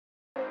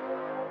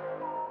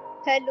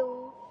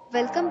Hello,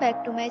 welcome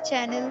back to my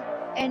channel.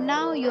 And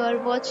now you are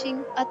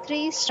watching a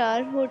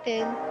 3-star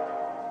hotel.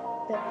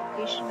 The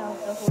location of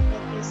the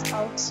hotel is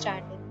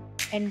outstanding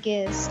and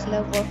guests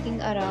love walking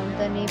around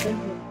the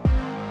neighborhood.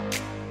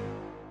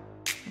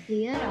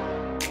 There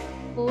are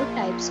 4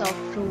 types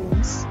of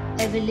rooms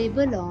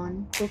available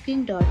on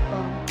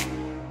booking.com.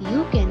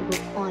 You can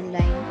book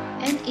online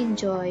and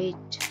enjoy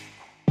it.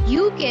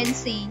 You can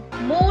see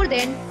more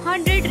than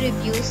 100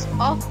 reviews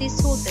of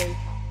this hotel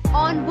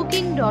on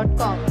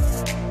booking.com.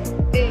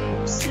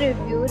 Its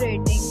review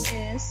rating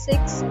is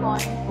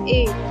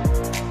 6.8,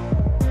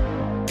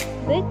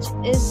 which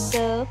is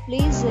the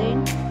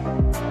pleasant.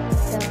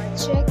 The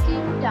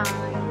check-in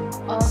time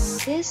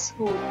of this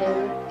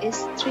hotel is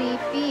 3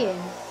 p.m.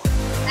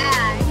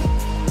 and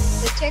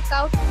the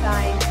checkout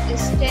time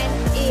is 10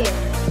 a.m.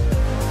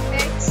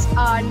 Pets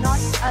are not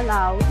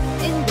allowed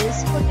in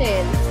this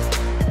hotel.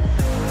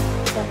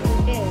 The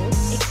hotel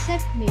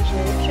accepts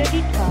major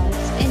credit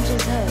cards and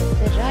reserves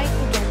the right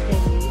to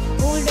temporarily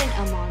hold an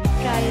amount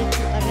prior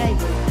to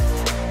arrival.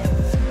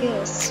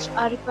 Guests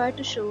are required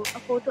to show a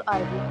photo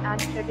ID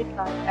and credit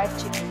card at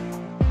check-in.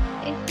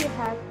 If you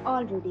have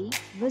already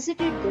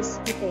visited this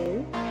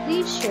hotel,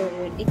 please share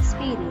your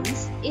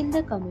experience in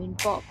the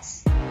comment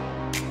box.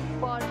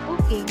 For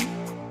booking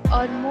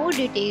or more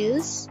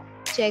details,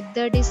 check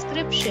the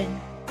description.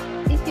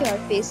 If you are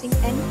facing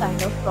any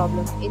kind of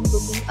problem in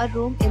booking a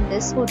room in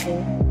this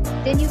hotel,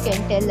 then you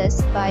can tell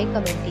us by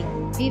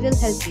commenting. We will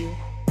help you.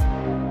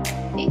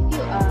 If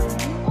you are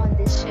new on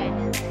this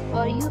channel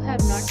or you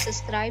have not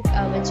subscribed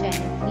our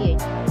channel yet,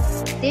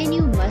 then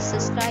you must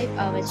subscribe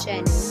our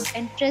channel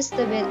and press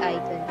the bell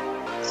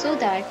icon so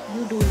that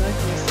you do not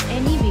miss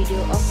any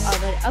video of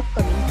our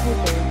upcoming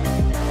hotel.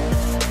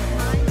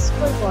 Thanks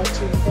for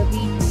watching the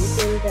video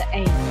till the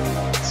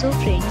end. So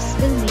friends,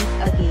 will meet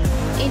again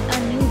in a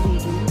new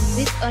video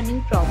with a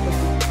new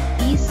property.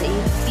 Be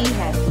safe, be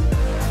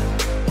happy.